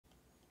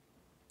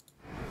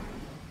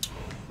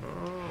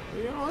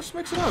You know, let's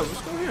mix it up.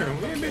 Let's go here.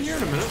 We ain't been here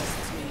in a minute.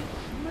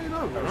 Make it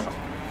up, bro.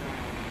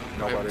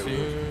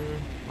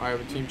 I have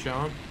a team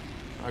challenge.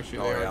 Actually,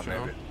 they are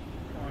challenge.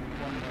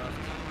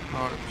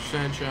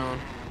 100%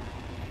 challenge.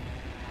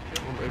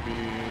 Or maybe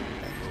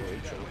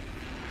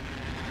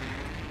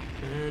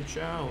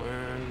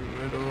challenge.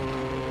 Middle.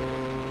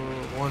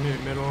 One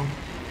hit middle.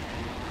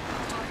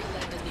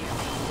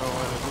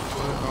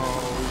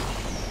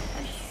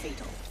 And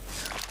fatal.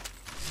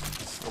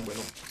 Oh,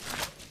 middle.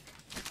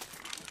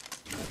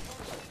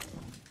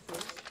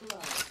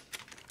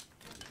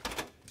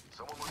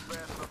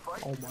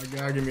 Oh my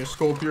god, give me a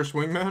skull pierce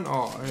wingman?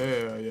 Oh,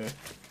 hell yeah.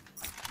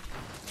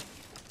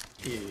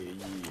 Yeah.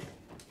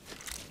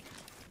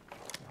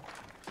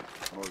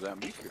 What was that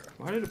meteor?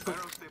 Why did it put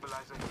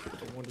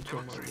the one to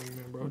kill my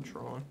wingman, bro?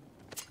 Tron.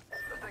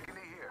 Let's take a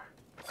knee here.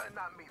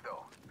 Not me,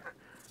 though.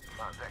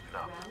 Contact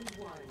up. Round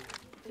 1.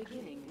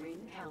 Beginning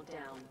ring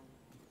countdown.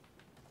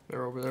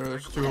 They're over there.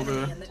 There's two over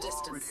there. In the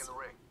distance.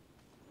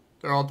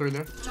 They're all three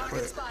there.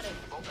 Target spotted.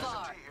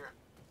 Far.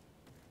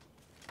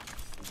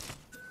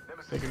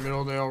 Taking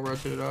middle, they all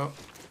rotated out.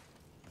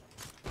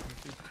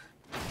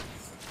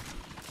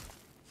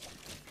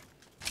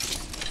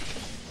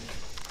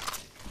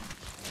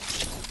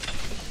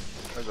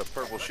 There's a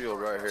purple shield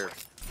right here.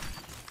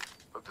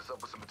 Hook this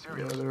up with some Yeah,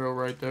 materials. they're all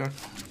right there.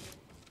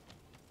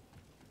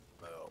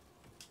 Well,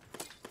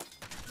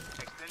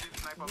 Extended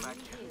sniper back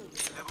here.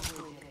 Level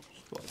 2.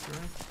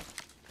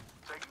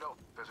 Take note.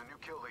 There's a new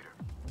kill leader.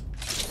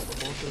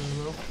 Both in the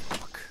middle.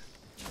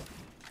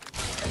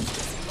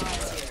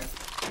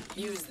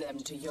 Use them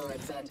to your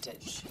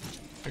advantage.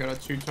 I got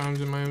it 2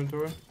 times in my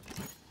inventory.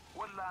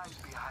 What lies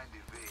behind the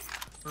veil?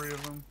 3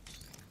 of them.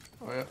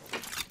 Oh yeah.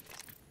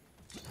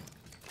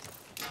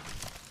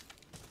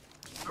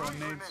 Throwing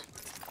nades.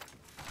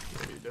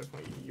 Yeah, you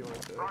definitely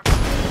yoinked that.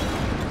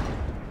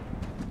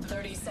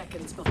 30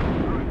 seconds before.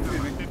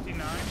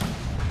 59.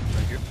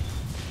 thank you.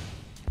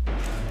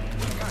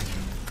 Gotcha.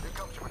 Here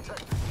comes your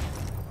protector.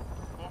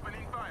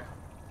 Opening fire.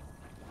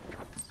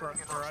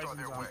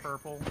 Horizon's on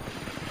purple.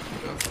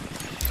 Yeah.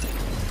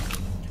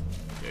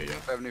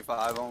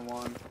 75 on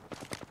one.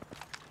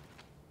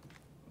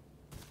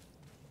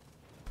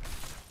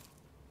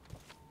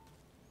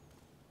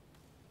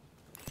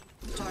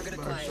 Target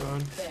acquired.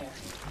 Backside. There.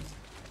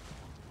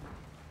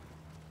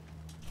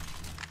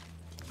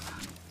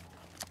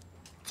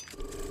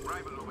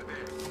 Rival over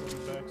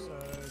there.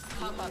 Backside.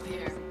 Pop up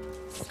here.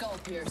 Skull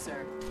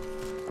piercer.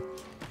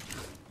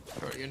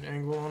 Try to get an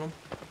angle on them.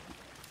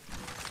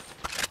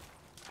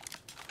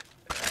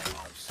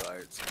 Off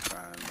sights. I'm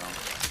trying to know.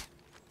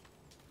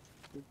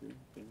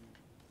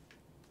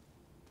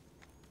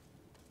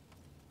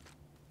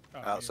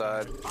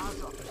 Outside. I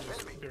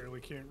just barely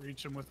can't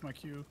reach him with my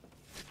Q.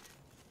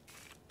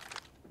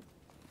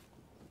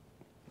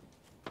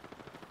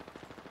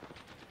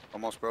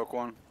 Almost broke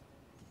one.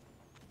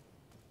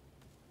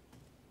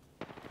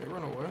 They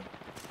run away.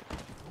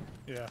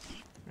 Yeah. Yeah,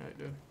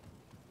 they did.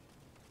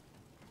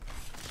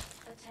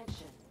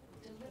 Attention.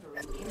 What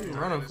are Delivery. you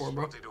running for,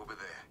 bro? Rotate over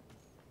there.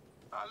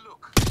 Ah,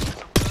 look.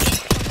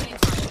 Opening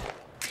fire.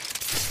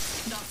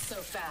 Not so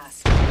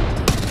fast.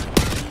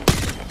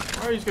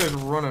 Why are these guys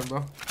running, bro?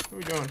 What are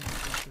we doing?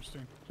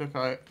 Interesting. Check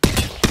height.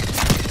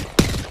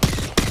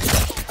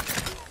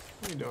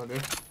 What are you doing,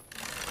 dude?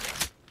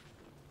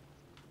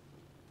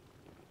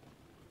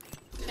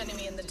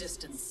 Enemy in the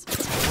distance. What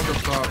the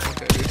fuck?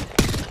 Okay, dude.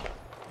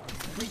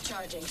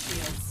 Recharging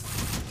shields.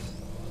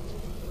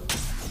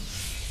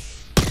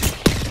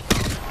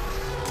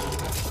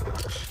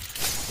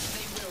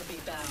 They will be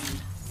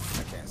bound.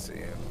 I can't see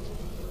him.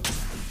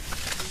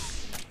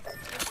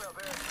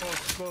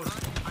 Close, close.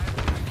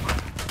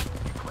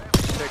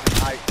 Taking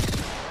height.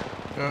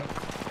 Yeah.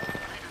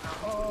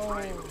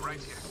 Oh,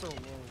 so low.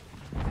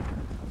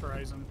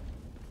 Horizon.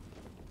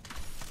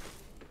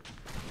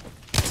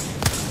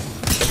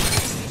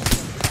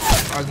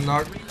 Eyes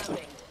knocked.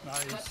 Reloading.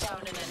 Nice. Cut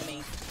down an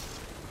enemy.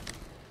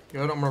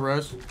 Good, I'm gonna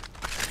res.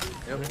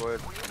 Yep, go ahead.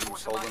 I'm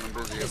just holding him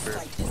busy up here.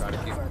 Fight is Trying to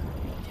keep over.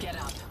 Get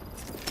up.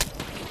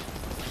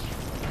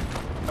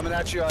 coming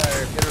at you. I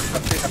hit her for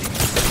 50.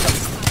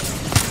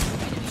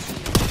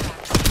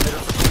 Hit her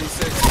for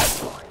 26.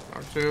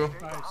 Knock 2.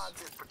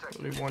 Nice.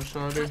 Leave one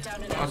shot, dude. Cut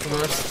down an Awesome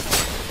enemy. rest.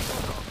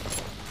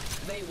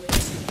 They will.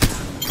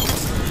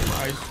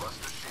 Nice.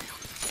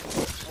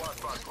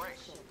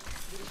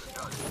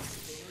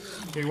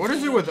 Hey, what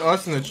is it with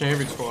us in the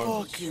champion squad?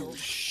 Fucking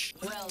shit.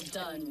 Well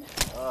done.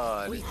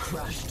 I We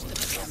crushed the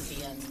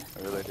champion.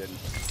 really didn't.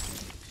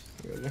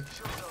 Really?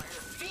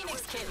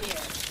 Phoenix kid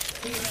here.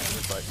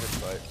 Hit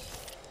fight.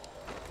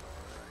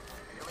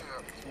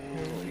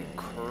 Holy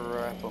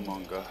crap,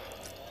 Amonga.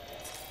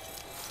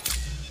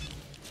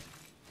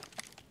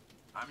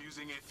 I'm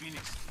using a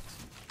Phoenix.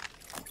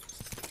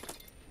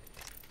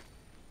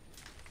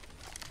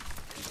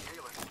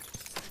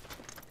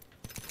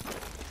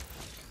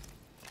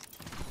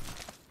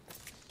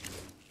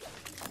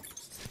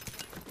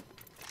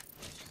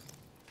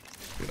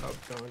 Dude,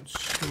 I've done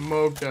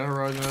smoked that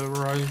Horizon out of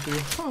Horizon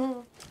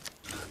 2.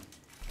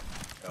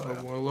 Oh,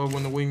 I love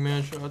when the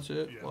wingman shots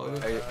it. Yeah, Love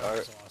it. Hey,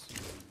 that's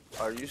awesome.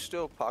 Are you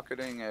still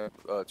pocketing at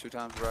 2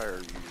 times right, or are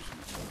you using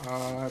it?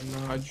 I've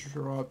not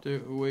dropped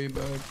it way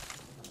back.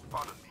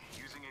 Pardon me,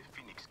 using a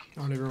Phoenix kit.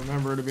 I don't even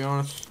remember, to be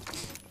honest.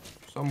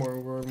 Somewhere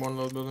over in one of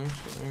those buildings,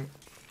 I think.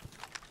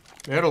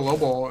 They had a low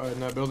ball in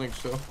that building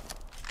still.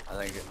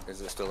 I think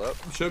is it still up?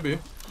 It should be. I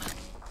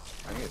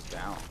think it's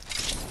down.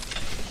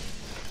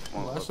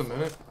 Well, that's a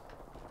minute.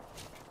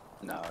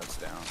 No, it's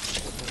down.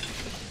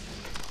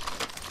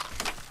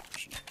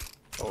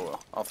 Oh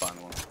well, I'll find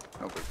one.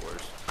 No big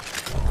worries.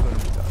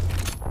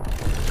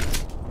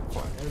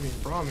 Fuck, enemy in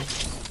front of me.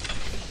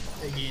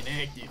 They getting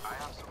active. I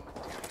have some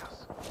materials.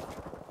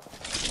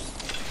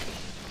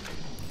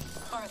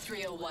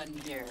 R301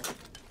 here.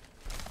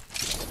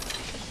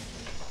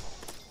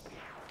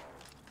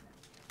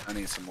 I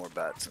need some more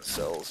bats and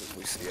cells if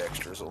we see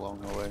extras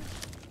along the way.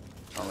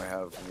 I only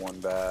have 1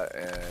 bat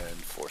and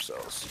 4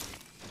 cells.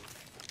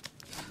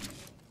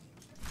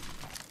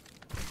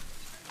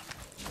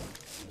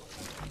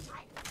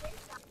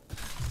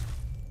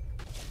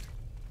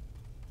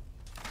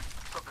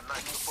 Something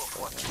nice to book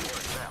one in the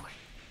Valley.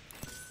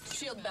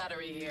 Shield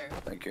battery here.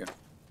 Thank you.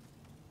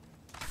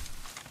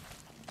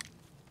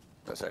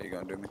 That's how you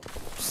gonna do me?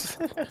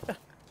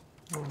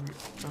 No,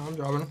 I'm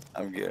dropping them.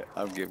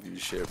 I'm giving you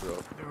shit, bro.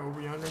 They're over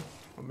yonder.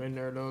 I'm in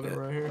there though, they're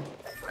right here.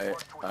 Hey,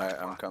 alright,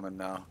 I'm coming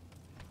now.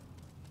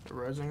 They're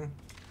resing.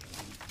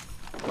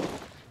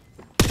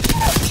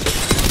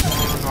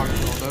 Oh, knocked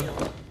all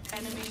dead.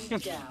 Enemy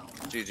down.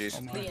 GG's.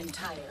 The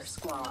entire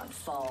squad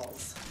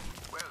falls.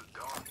 Well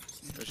done.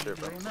 Good shit,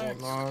 bro. All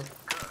knock.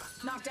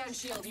 Knockdown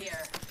shield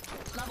here.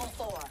 Level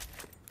 4.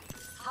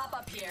 Hop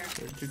up here.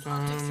 They're 2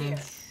 Optics here.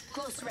 times.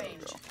 Close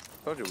range.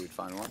 Told you we'd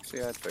find one. See,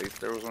 I had faith.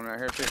 There was one right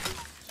here too.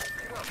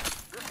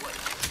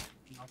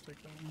 I'll take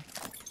that one.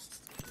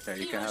 Yeah,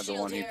 you can have the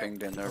one he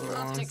pinged in there, bro.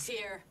 Optics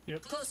here.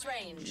 Yep. Close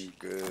range. You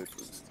good.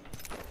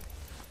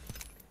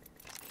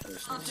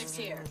 There's some, Optics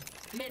here.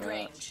 Mid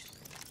range.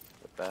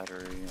 the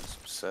battery and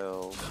some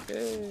cells.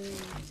 Yay!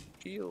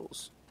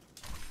 Heals.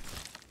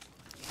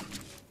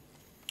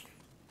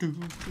 Doo,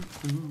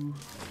 doo, doo.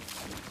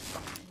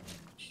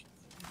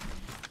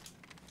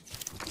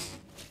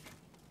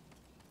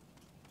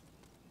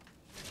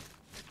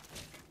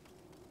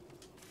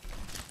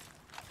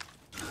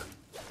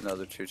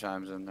 Another 2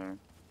 times in there.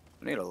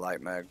 We need a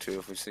light mag too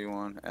if we see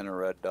one, and a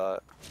red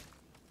dot.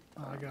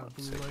 I got a let's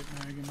blue see. light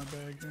mag in my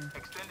bag here.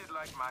 Extended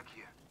light mag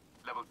here.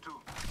 Level 2.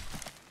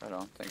 Right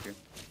on, thank you.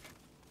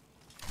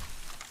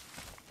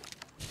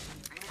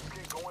 Phoenix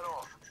kit going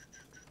off.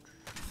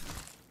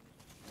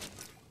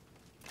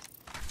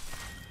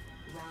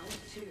 Round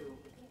 2.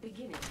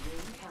 Beginning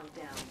ring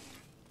countdown.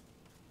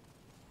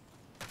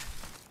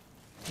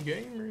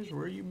 Gamers,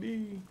 where you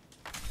be?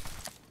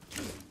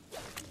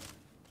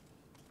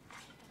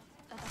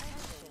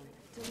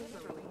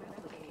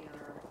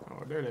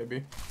 Oh, there they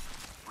be.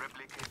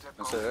 Replicator.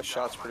 I said that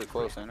shot's pretty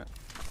close, ain't it?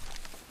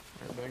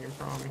 They're banging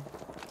from me.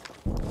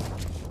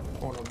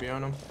 Going up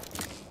behind them.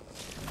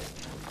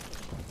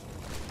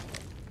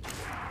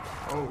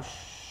 Oh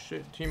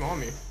shit, team on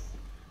me.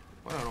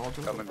 What an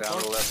ultimate. Coming down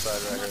to the left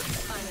side right here.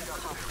 I have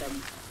caught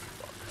them.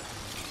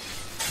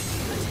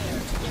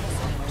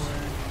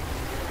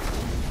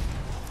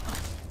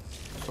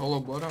 Solo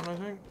bloodhound, I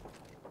think.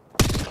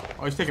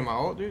 Oh, he's taking my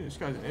ult, dude. This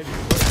guy's an idiot.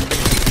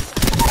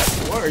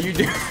 What are you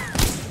doing?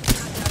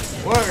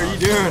 What are you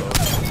doing?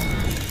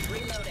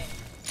 Reloading.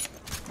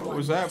 What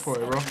was that for,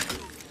 bro?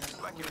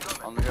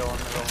 On the hill, on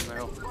the hill, on the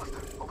hill.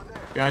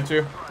 Behind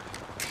you.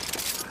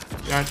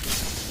 Behind.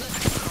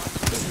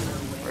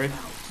 Right.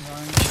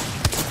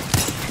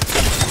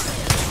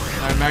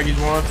 Alright, Maggie's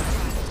one.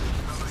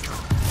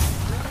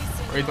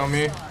 Wait on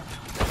me.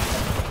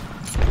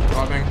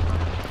 Dropping.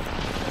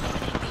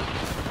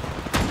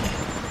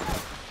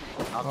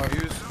 I'll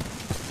use.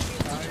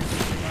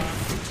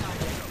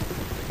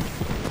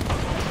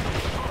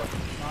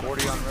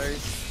 40 on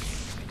raise.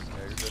 Yeah,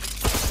 you're good.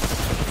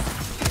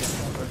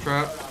 A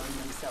trap.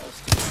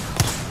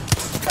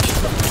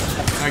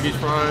 Maggie's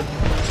fried.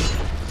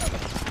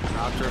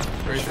 Knocked her.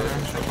 Right there.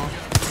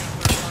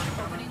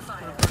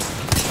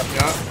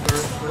 Yeah,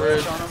 third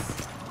ridge. On him.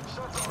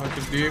 Like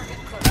it's deep.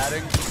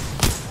 Adding.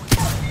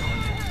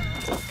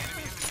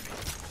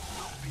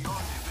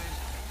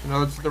 No,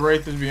 it's the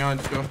Wraith is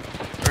behind still.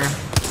 There.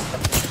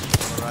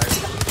 Alright.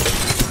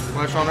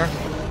 Flash on her.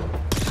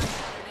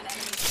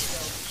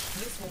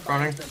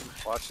 Running.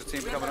 Watch the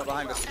team coming up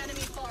behind us. Enemy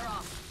far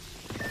off.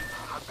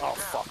 Oh,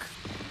 fuck.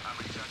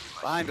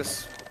 Behind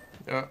us.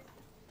 Yeah.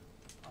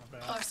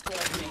 Our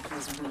squad mate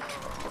was weak.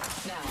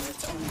 Now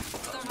it's on.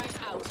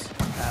 Thermite out.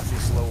 Passy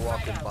slow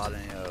walking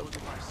bottom up.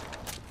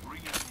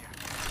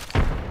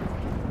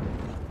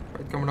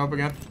 Right, coming up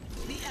again.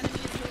 The enemy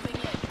is moving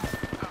in.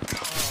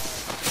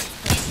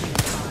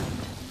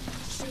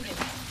 Shooting.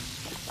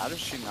 How does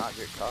she not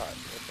get caught?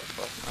 What the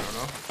fuck? I don't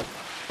know.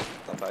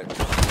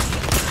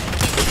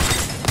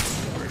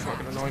 Very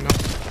fucking annoying though.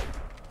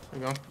 There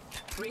you go.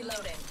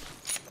 Reloading.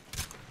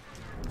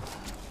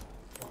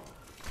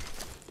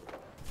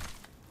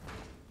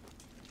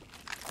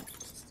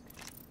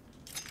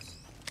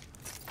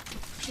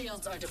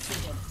 Shields are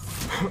depleted.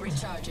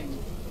 Recharging.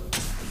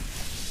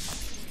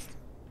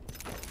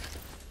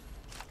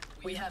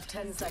 We have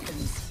 10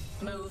 seconds.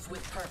 Move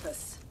with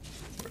purpose.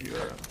 Where you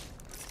at?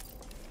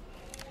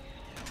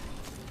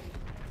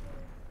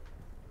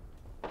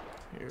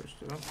 Here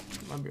still.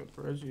 Might be able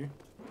to res you.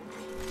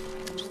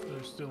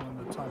 They're still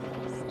in the tunnel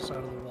on the other side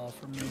of the wall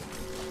from me.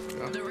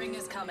 Yeah. The ring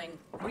is coming.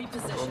 Go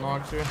Reposition.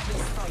 knock you. This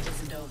fight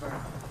isn't over.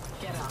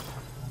 Get up.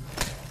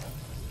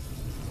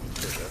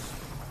 There it is.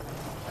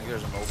 I think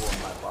there's a mobile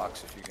in my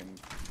box if you can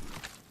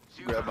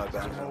grab my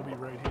There's a banner. Moby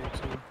right here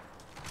too.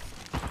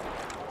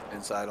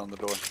 Inside on the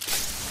door.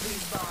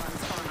 These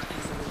bonds aren't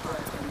easily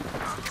broken.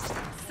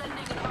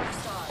 Sending an arc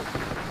star.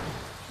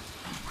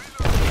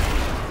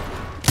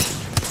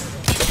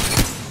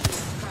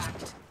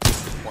 Cracked.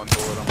 One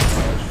bullet on my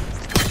flash.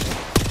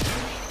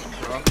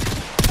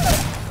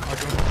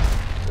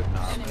 Good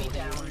knock. Enemy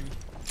down.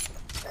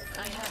 I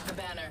have the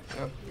banner.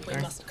 Yep. We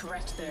Okay. must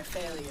correct their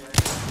failure.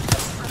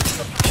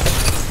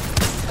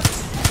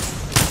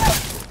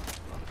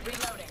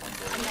 Reloading.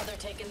 Another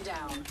taken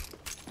down.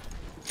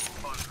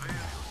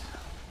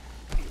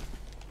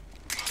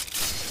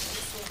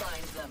 This will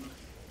bind them.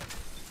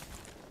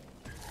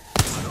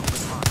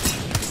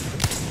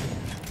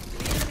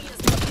 The enemy is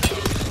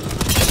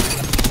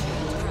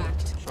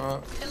cracked. Shot.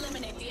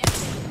 Eliminate the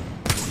enemy.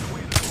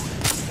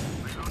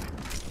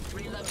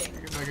 Reloading.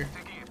 Get back here.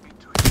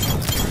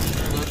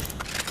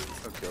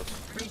 Good kills.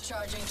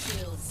 Recharging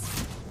shields.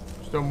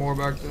 Still more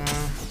back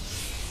there.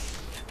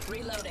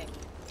 Reloading.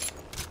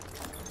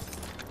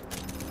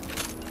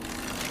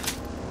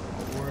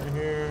 We're in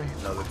here.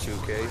 Another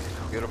 2K.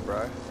 Get him,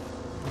 Bri.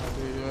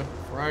 The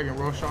frag and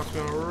roll shot's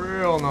going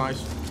real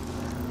nice.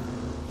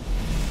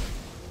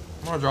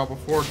 I'm gonna drop a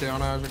 4K on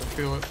that as I can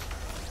feel it.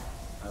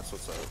 That's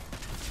what's up.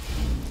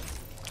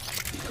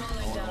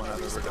 Calling Only down one a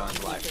I've ever done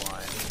respawn beacon.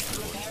 lifeline.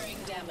 Repairing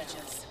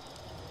damages.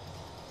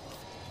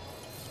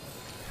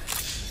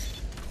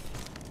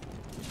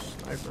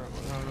 Sniper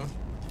ammo.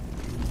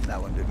 That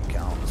one didn't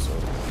count, so.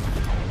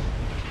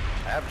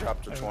 I have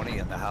dropped a 20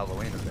 in the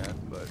Halloween event,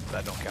 but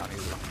that don't count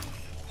either.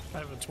 I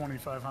have a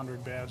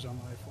 2500 badge on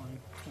Lifeline.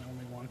 The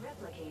only one.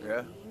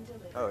 Yeah?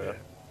 Oh, yeah.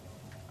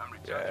 I'm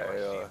Yeah,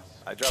 recharging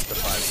I dropped a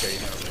 5K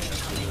in the arena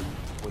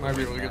with Might the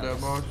be able to get that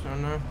box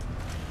down there.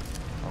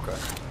 Okay.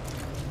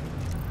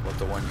 What,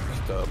 the one you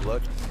used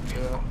blood?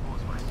 Yeah.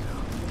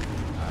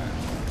 Alright,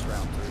 it's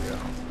round 3,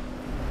 yeah.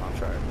 I'll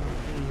try it.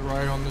 He's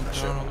right on the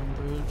Sure. down on the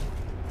bridge.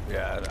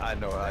 Yeah, I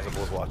know, I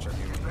was watching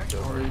you.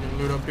 Or you can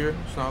loot up here.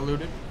 It's not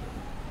looted.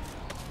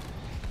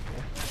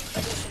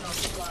 Additional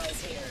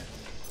supplies here.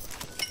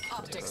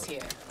 Optics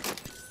here.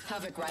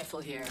 Havoc rifle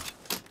here.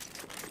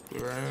 Blue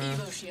right here.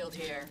 Evo shield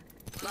here.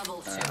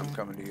 Level 2. Alright, I'm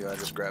coming to you. I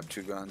just grabbed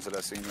 2 guns that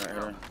I seen right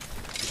here.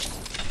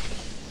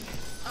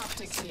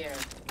 Optics here.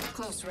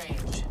 Close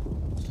range.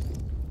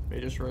 They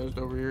just rezzed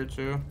over here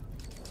too.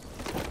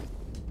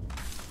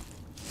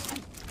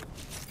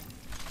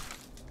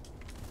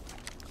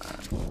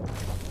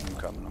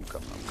 I'm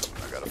coming.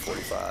 I got a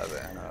 45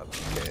 and a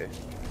K.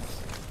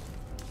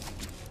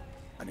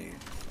 I need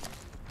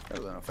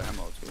enough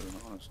ammo too,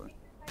 honestly.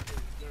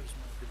 There's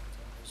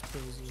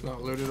pills. It's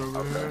not looted over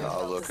Okay, here.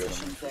 I'll look at them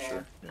Positions for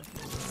there. sure.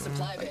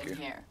 Supply Thank bin you.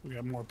 here. We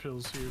got more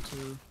pills here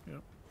too.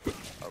 Yep.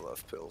 I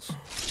love pills.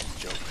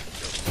 Joke.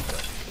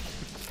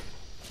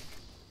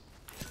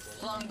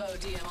 Longbow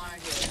DMR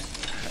here.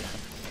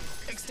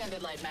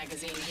 Extended light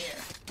magazine here.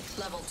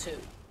 Level 2.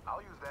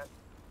 I'll use that.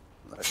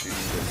 I shoot you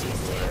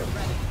Stand guys.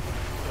 ready.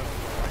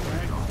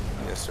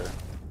 Yes, sir.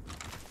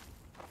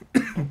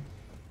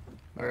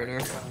 Right there.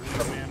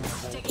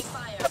 Taking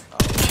fire.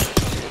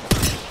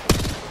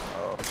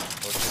 Oh,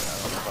 what's that?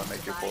 I don't know if I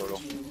make your portal.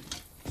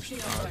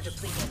 Shields are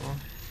depleted.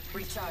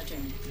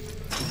 Recharging.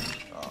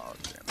 Oh,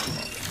 damn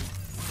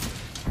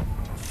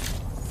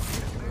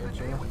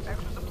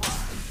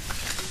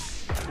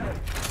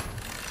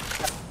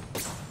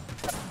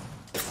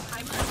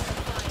I'm under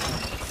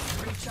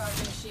fire.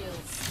 Recharging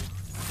shields.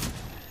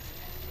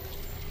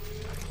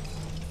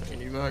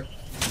 Taking you back.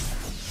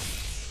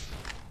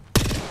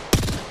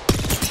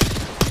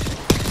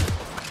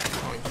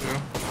 Going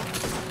to.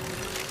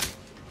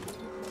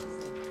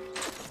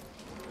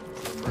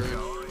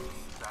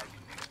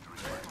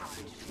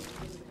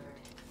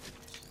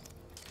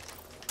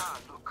 Ah,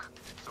 look.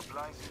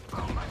 Supplies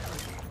inbound.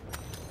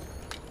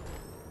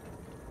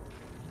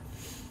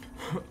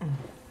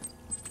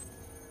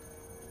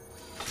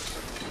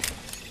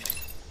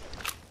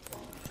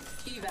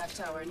 Evac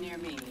tower near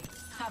me.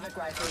 Havoc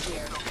rifle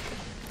here.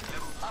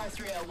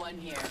 R301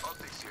 here.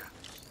 Optics here.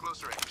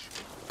 Close range.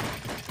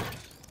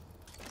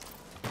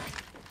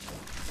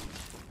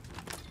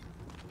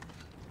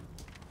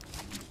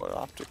 What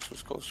optics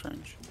was close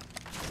range?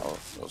 Oh,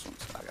 those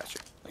ones. I got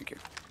you. Thank you.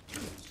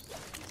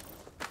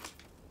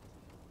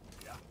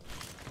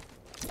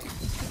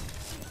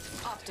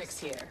 Optics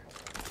here.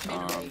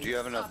 Do you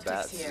have enough Optics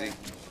bats, here. Z?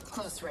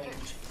 Close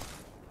range.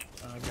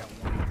 I got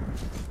one.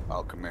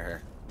 Oh, come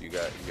here. You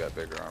got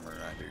bigger armor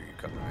than I do. You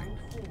come to me.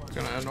 It's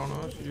gonna end on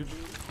us, huge.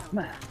 Come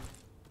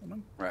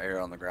on. Right here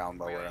on the ground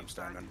by where I'm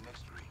standing.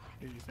 Next ring.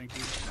 Here, you think you?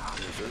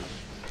 Yes, sir.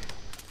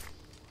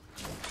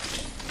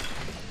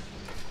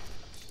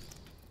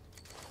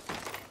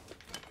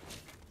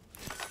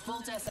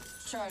 Volt S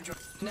charge.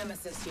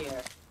 Nemesis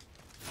here.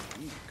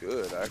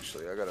 Good,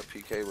 actually. I got a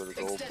PK with a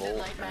gold Extended bolt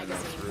light and a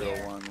magazine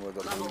 301 with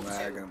a Level blue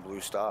mag 2. and blue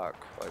stock.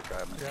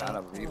 Like, I'm kind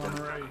of even. One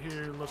right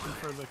here looking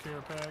for the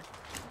care pack.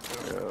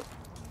 Yeah.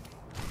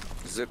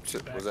 Zip,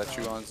 was that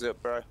you on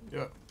zip, bro?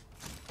 Yeah.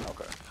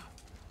 Okay.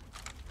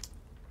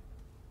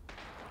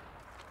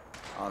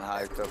 On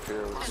hiked up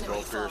here with the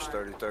Skull Pierce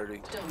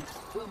 30-30. Don't.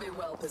 We'll be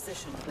well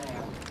positioned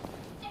there.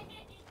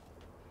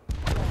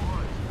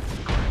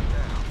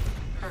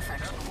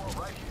 Perfect.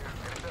 Right here.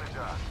 Get better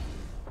job.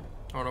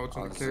 I don't know what's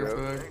in the On care zip.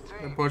 for that.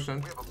 They're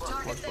pushing. Target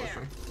Watch there.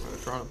 pushing. They're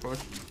trying to push.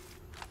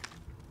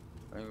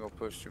 I ain't gonna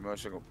push too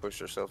much. I'm gonna push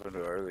yourself into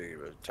early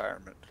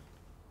retirement.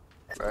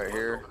 Right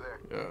here.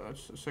 Yeah,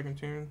 that's the second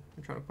team.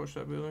 They're trying to push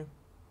that building.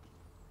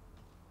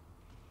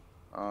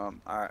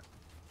 Alright.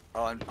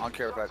 Oh, on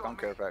care pack, on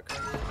care pack.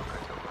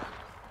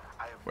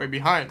 Wait,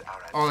 behind.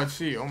 Oh, let's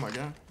see. Oh my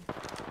god.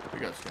 We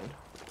got scanned.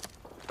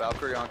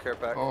 Valkyrie on care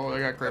pack. Oh, they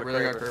got Kraber.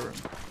 They got Kraber.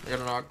 They got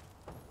a knock.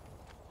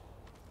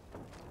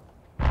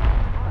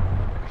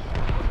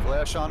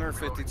 Flash on her,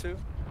 52.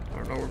 I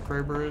don't know where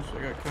Kraber is.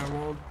 They got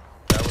catwalled.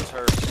 That was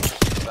her.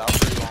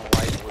 Valkyrie on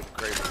white with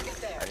Kraber.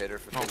 I hit her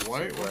for 52. Oh,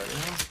 white? What the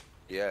hell?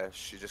 Yeah,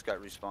 she just got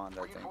respawned,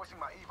 I think.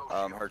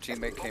 Her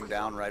teammate came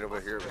down right over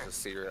here. It was a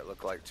seer, it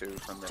looked like, too,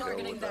 from the hill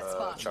Targeting with that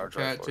spot. charge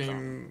Cat rifle.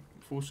 team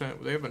full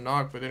set. They have a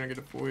knock, but they didn't get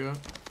a full yet.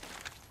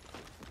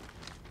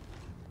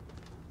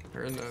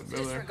 They're in the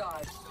building.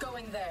 Disregard.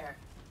 Going there.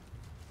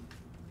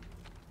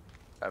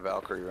 That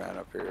Valkyrie ran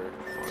up here.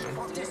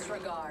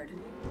 Disregard.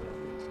 In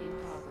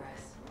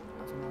progress.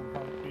 Someone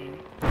probably.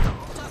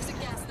 Toxic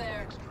gas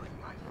there.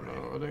 I don't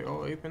know. Are they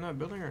all ape in that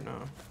building or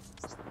no?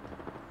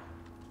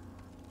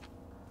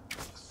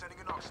 Sending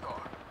an Arc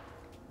Star.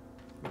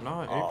 They're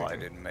not Oh, aping. I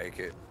didn't make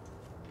it.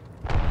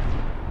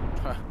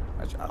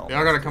 Y'all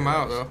gotta come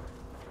out though.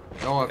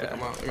 Y'all have to Yeah.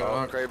 come out. They Oh, got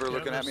knock. Kraber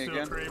looking at there's me still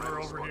again?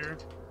 Kraber over here.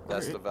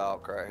 That's the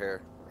Valk right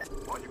here.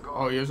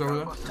 Oh, he is over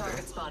there?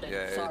 Target spotted.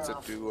 Yeah, Far it's a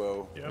off.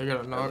 duo. Yep. They got a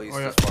At knock. least Oh,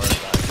 yeah. as far as I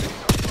see.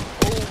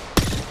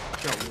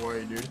 Got way,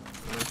 dude.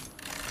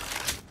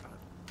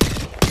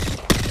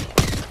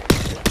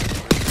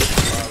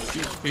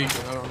 He's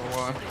peeking. I don't know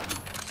why.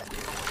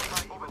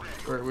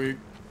 Very weak.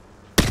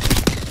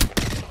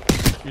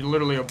 He's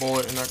literally a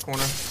bullet in that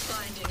corner.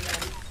 Finding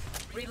them.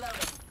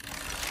 Reloading.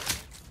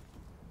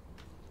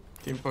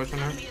 Team pushing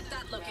there. Enemy at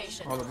that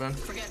location. All the Ben.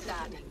 Forget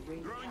that.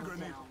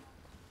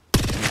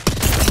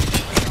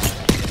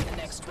 The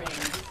next ring.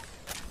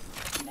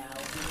 Now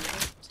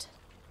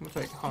I'm gonna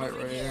take height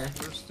right here.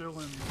 They're still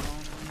in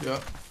zone.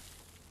 Yep.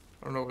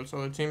 I don't know what this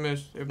other team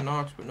is. They have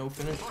knocks, but no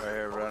finish. Right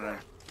here, running.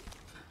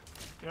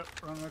 Yep,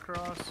 running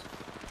across.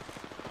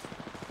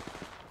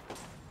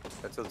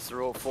 That's a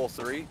throw full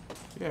 3.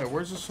 Yeah,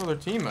 where's this other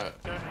team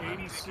at? Got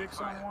 86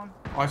 on one.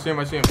 Oh, I see him.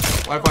 I see him.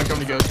 Lifeline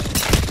coming to get us.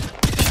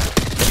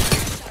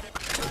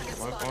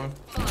 Lifeline.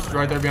 He's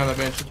right there behind the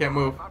bench. He can't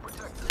move.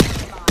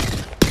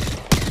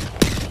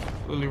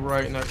 Literally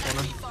right in that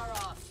corner. far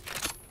off.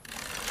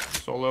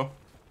 Solo.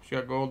 She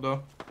got gold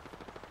though.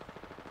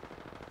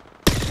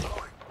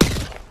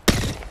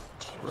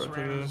 Just Rotate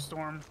ran in the it.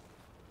 storm.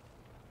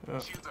 Yeah.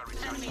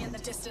 Enemy in the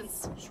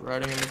distance. She's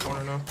riding in the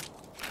corner now.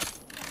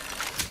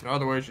 No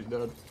other way she's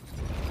dead.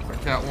 I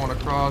cat one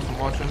across. I'm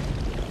watching.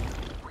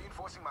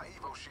 Reinforcing my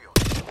Evo shield.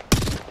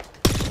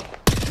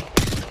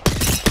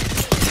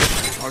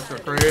 Watch her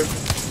crave.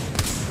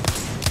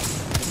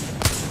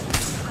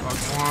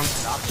 Watch one.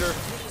 Doctor.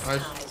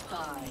 Nice.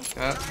 Bye.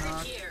 Cat.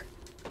 Here.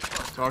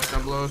 Talk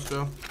down below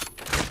still.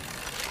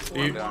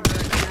 Deep. Down.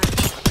 Nice.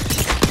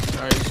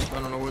 I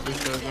don't know what this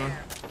guy's doing.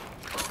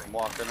 I'm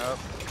walking up.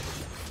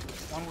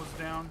 One was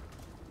down.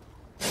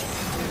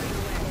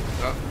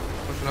 Yep.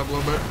 Pushing up a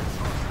little bit.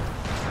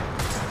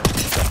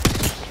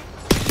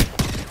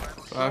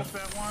 Flash. Off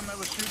that one that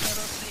was shooting at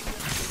us.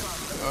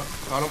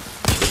 Got him.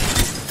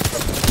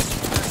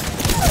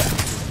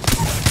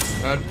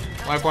 Dead.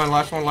 Lifeline,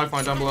 last one,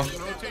 lifeline down below.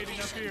 Rotating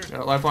up here.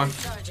 Yeah, lifeline.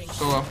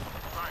 Solo.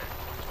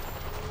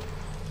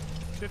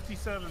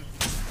 57.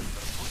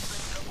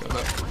 Got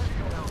that.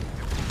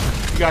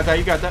 You got that,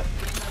 you got that.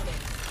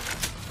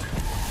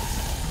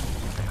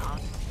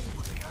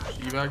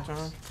 Evac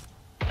time.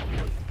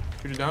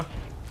 Shoot it down.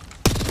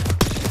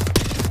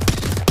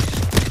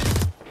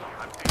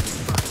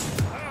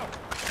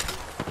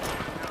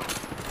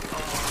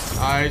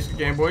 Nice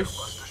game, boys.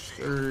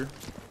 Sure.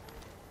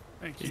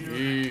 Thank you.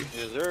 GG.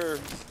 Yes, sir.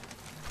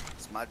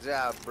 It's my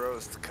job, bro,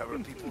 is to cover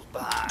people's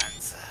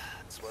behinds.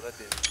 That's what I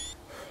do.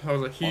 That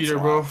was a heater,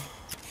 bro.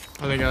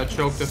 I think I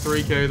choked the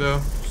 3K though.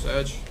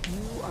 Sag.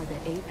 You are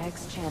the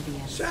Apex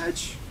champion. Sag.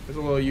 There's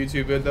a little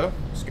YouTube vid though.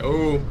 Let's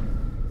go.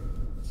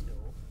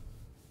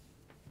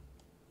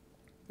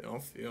 I'm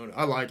feeling it.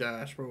 I like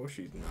Ash, bro.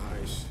 She's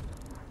nice.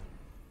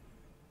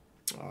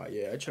 Oh,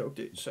 yeah, I choked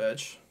it,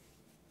 Sag.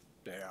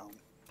 Damn.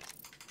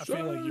 I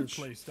feel like your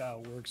play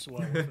style works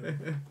well with it.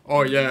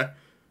 Oh, yeah.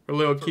 A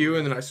little Q,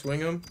 and then I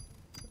swing him.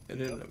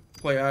 And then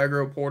play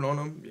aggro, port on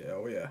them. Yeah,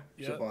 oh yeah.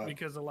 Yeah, Survive.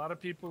 because a lot of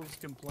people's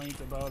complaint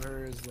about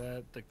her is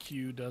that the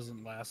Q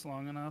doesn't last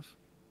long enough.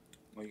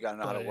 Well, you gotta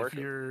know how to But work if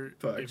it. you're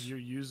Facts. if you're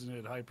using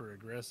it hyper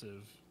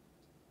aggressive,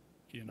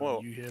 you know,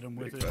 Whoa. you hit them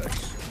with Big it.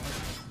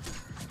 facts.